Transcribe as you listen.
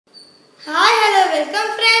Hi, hello,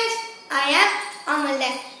 welcome friends. I am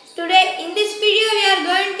Amalda. Today in this video we are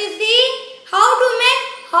going to see how to make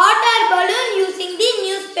hot air balloon using the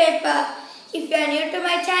newspaper. If you are new to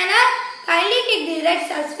my channel, kindly click the red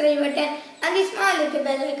subscribe button and the small little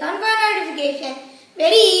bell icon for notification.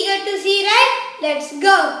 Very eager to see, right? Let's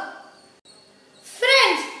go.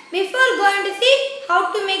 Friends, before going to see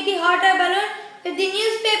how to make the hot air balloon with the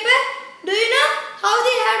newspaper, do you know how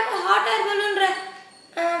the hot air balloon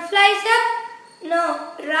flies up? No,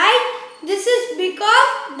 right? This is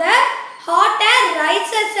because the hot air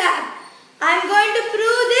rises up. I am going to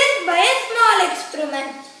prove this by a small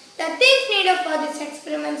experiment. The things needed for this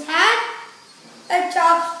experiment are a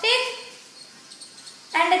chopstick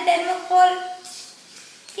and a thermocol,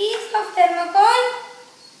 piece of thermocol,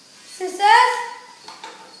 scissors,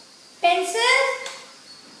 pencil,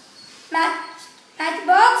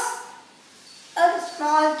 matchbox, a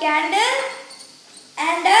small candle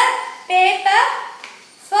and a paper.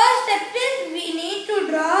 First step is we need to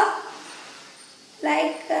draw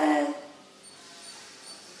like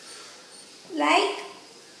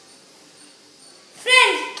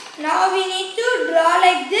friends. Now we need to draw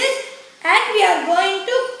like this and we are going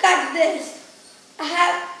to cut this. I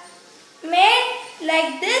have made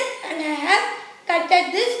like this and I have cut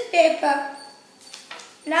this paper.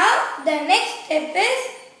 Now the next step is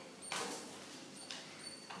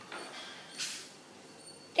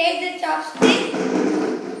take the chopstick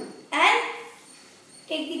and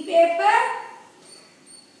take the paper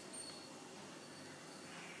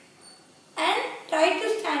and try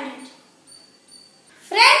to stand it.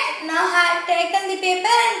 Friends, now I have taken the paper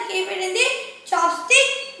and keep it in the chopstick.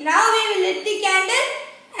 Now we will lit the candle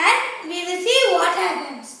and we will see what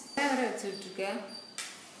happens.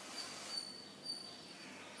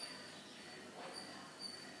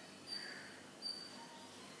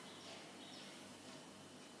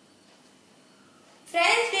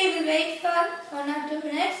 Friends, we will wait for 1 or 2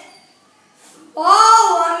 minutes.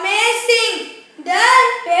 Wow, amazing! The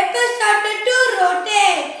paper started to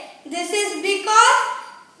rotate. This is because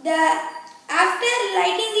after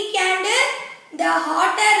lighting the candle, the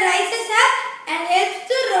hot air rises up and helps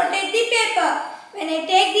to rotate the paper. When I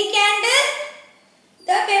take the candle,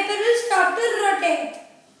 the paper will stop to rotate.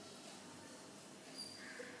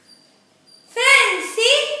 Friends,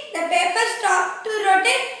 see, the paper stopped to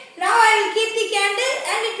rotate. Now I will keep the candle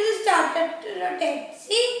and it will start to rotate.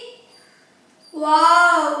 See?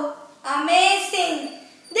 Wow! Amazing!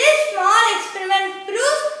 This small experiment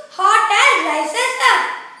proves hot air rises up.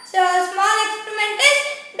 So a small experiment is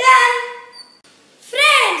done.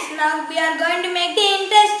 Friends, now we are going to make the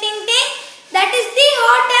interesting thing, that is the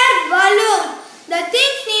hot air balloon. The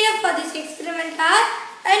things needed for this experiment are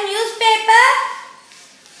a newspaper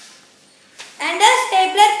and a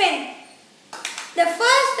stapler pen. The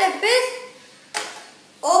first step is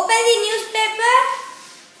open the newspaper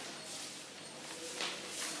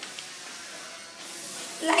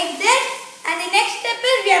like that, and the next step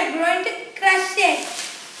is we are going to crush it.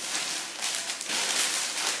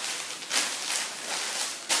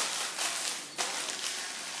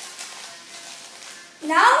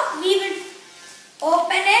 Now we will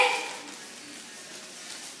open it.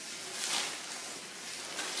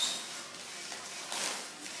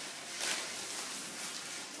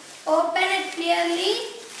 Open it clearly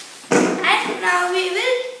and now we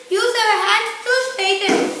will use our hands to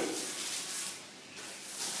straighten it.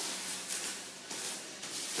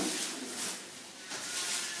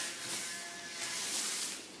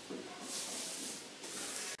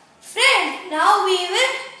 Friends, now we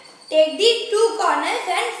will take the two corners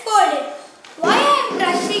and fold it. Why I am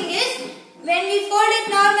crushing is, when we fold it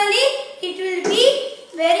normally, it will be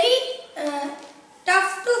very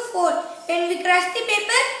tough to fold. When we crush the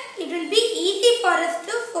paper, it will be easy for us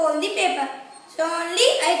to fold the paper. So only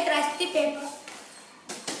I crush the paper.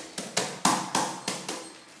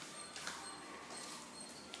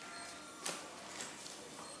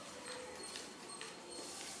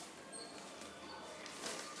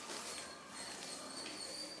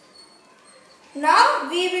 Now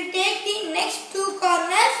we will take the next two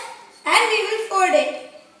corners and we will fold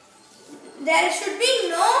it. There should be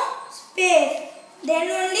no space. Then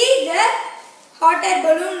only the hot air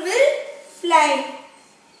balloon will fly.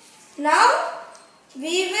 Now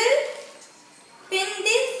we will pin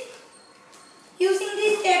this using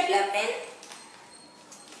the stapler pin.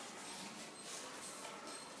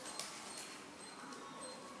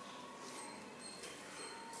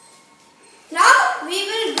 Now we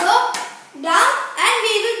will go down and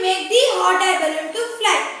we will make the hot air balloon to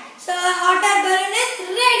fly. So our hot air balloon is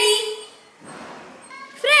ready.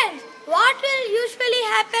 Friends, what will usually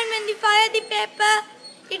happen when we fire the paper?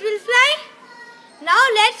 It it will fly? Now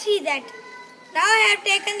let's see that. Now I have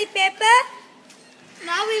taken the paper.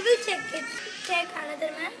 Now we will check it. Take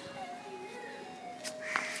another man.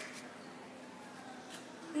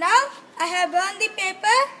 Now I have burned the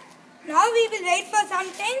paper. Now we will wait for some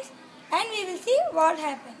time and we will see what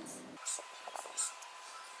happens.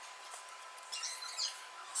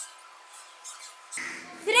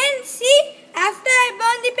 Friends, see, after I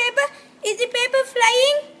burned the paper, is the paper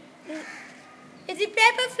flying? Is the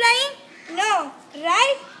paper flying? No,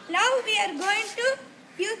 right? Now we are going to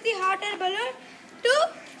use the hot air balloon to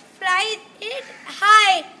fly it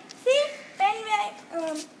high. See,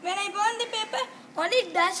 when I burn the paper,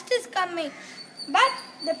 only dust is coming, but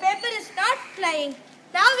the paper is not flying.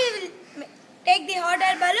 Now we will take the hot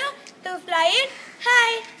air balloon to fly it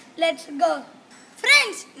high. Let's go.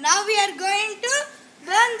 Friends, now we are going to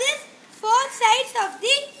burn these 4 sides of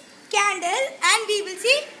the candle and we will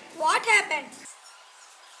see what happens.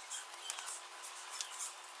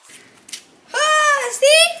 Oh,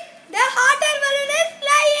 see, the hot air balloon is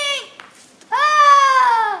flying.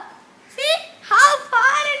 Oh, see how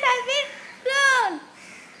far it has been flown.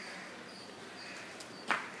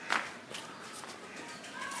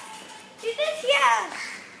 It is here.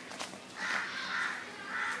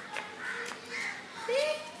 See,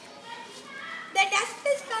 the dust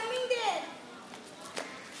is coming there.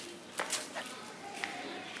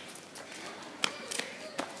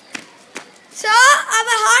 So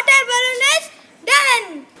our hot air balloon is done.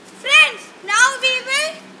 Friends, now we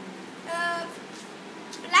will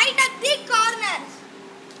light up the corners.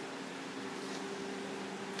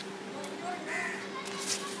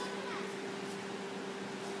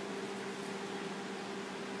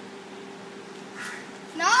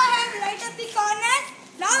 Now I have light up the corners.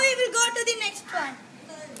 Now we will go to the next one.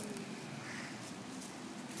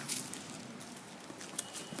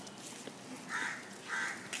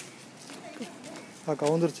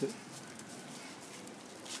 கவுந்துருச்சு.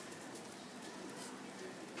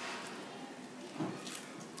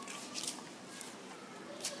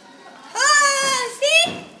 See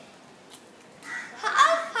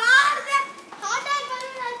how far the hot air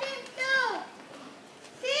balloon has been flown.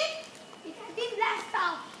 See, it has been blasted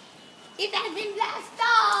off. It has been blasted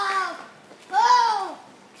off. Oh,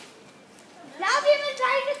 now we will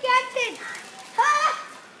try to catch it.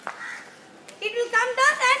 It will come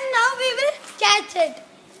down and now we will catch it.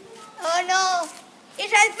 Oh no,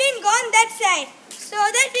 it has been gone that side so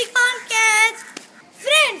that we can't catch.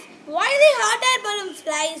 Friends, why the hot air balloon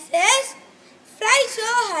flies so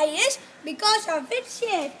high is because of its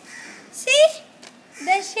shape. See,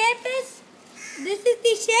 the shape is, this is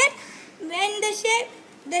the shape. When the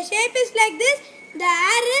shape is like this, the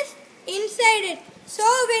air is inside it. So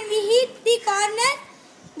when we heat the corner,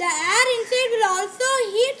 the air inside will also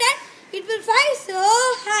heat and it will fly so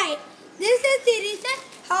high. This is the reason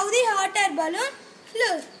how the hot air balloon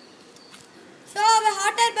flew. So our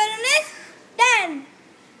hot air balloon is done.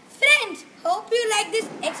 Friends, hope you like this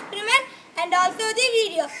experiment and also the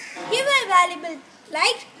video. Give a valuable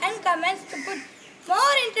likes and comments to put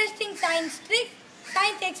more interesting science tricks,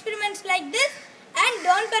 science experiments like this, and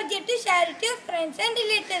don't forget to share it to your friends and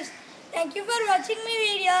relatives. Thank you for watching my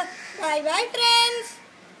video. Bye bye friends.